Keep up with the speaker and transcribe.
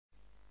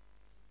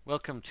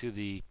Welcome to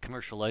the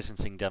commercial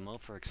licensing demo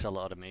for Accela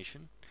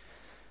Automation.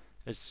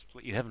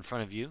 What you have in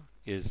front of you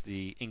is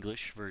the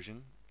English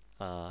version,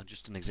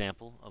 just an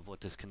example of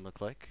what this can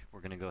look like. We're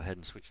going to go ahead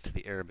and switch to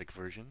the Arabic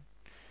version.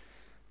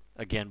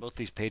 Again, both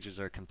these pages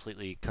are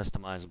completely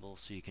customizable,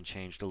 so you can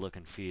change the look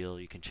and feel,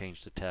 you can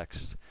change the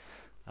text,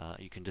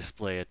 you can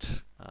display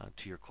it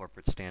to your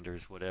corporate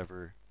standards,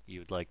 whatever you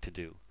would like to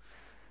do.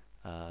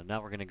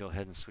 Now we're going to go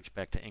ahead and switch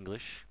back to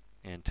English.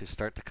 And to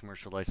start the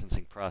commercial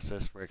licensing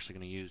process, we're actually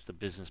going to use the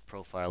business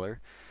profiler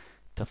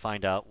to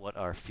find out what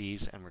our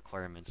fees and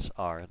requirements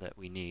are that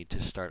we need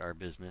to start our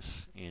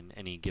business in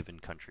any given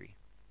country.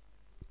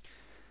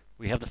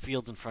 We have the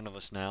fields in front of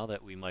us now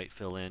that we might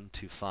fill in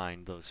to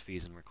find those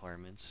fees and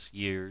requirements: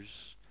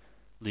 years,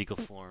 legal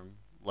form,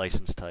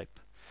 license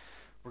type.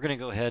 We're going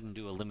to go ahead and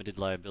do a limited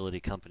liability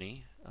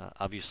company.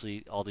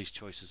 Obviously, all these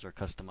choices are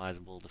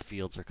customizable. The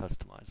fields are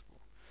customizable.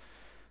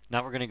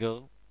 Now we're going to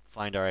go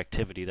find our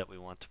activity that we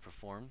want to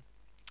perform.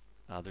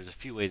 There's a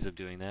few ways of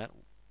doing that.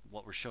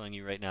 What we're showing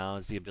you right now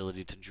is the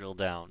ability to drill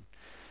down.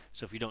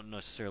 So if you don't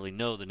necessarily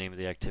know the name of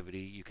the activity,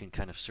 you can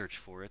kind of search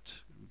for it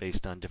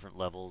based on different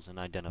levels and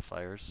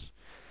identifiers.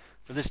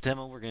 For this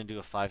demo, we're going to do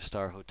a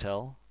 5-star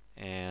hotel,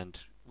 and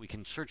we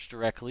can search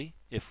directly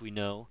if we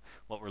know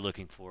what we're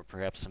looking for,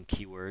 perhaps some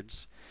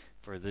keywords.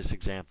 For this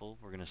example,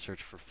 we're going to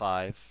search for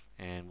 5,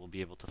 and we'll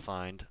be able to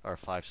find our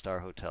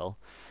 5-star hotel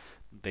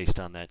based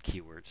on that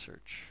keyword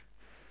search.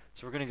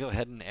 So we're going to go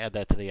ahead and add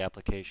that to the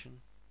application,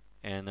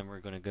 and then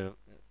we're going to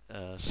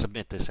go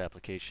submit this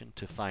application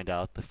to find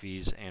out the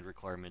fees and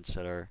requirements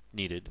that are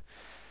needed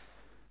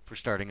for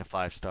starting a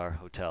 5-star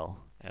hotel,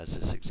 as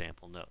this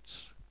example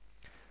notes.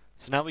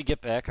 So now we get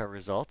back our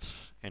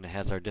results, and it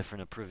has our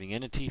different approving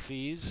entity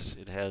fees,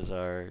 it has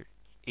our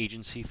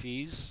agency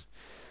fees,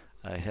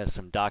 it has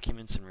some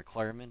documents and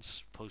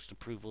requirements,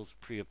 post-approvals,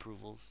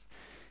 pre-approvals.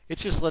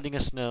 It's just letting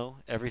us know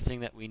everything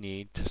that we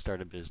need to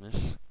start a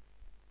business.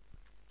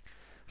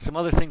 Some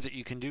other things that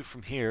you can do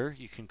from here: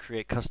 you can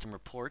create custom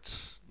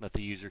reports that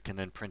the user can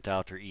then print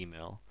out or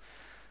email.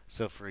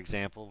 So for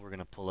example, we're going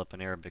to pull up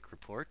an Arabic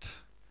report.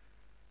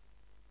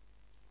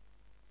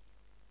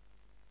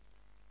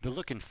 The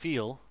look and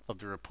feel of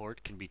the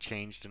report can be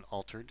changed and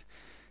altered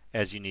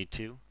as you need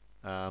to,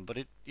 but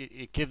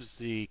it gives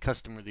the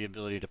customer the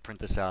ability to print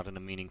this out in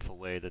a meaningful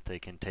way that they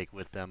can take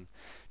with them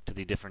to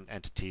the different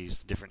entities,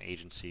 the different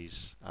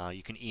agencies.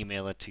 You can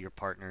email it to your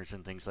partners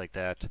and things like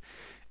that.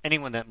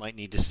 Anyone that might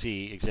need to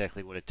see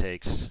exactly what it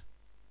takes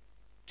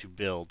to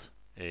build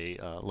a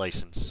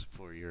license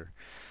for your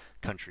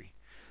country.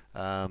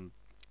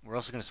 We're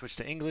also going to switch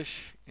to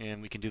English,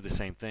 and we can do the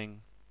same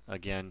thing.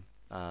 Again,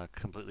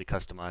 completely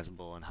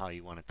customizable on how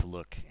you want it to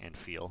look and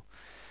feel.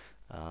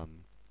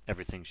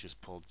 Everything's just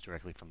pulled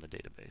directly from the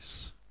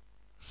database.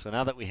 So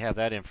now that we have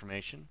that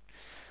information,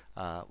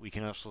 we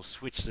can also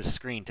switch the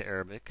screen to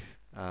Arabic,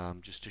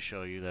 just to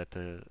show you that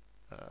the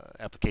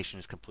application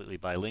is completely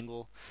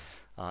bilingual.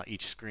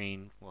 Each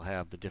screen will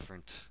have the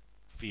different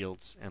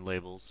fields and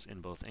labels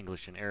in both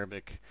English and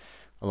Arabic,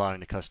 allowing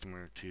the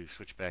customer to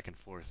switch back and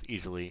forth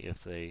easily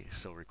if they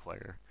so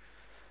require.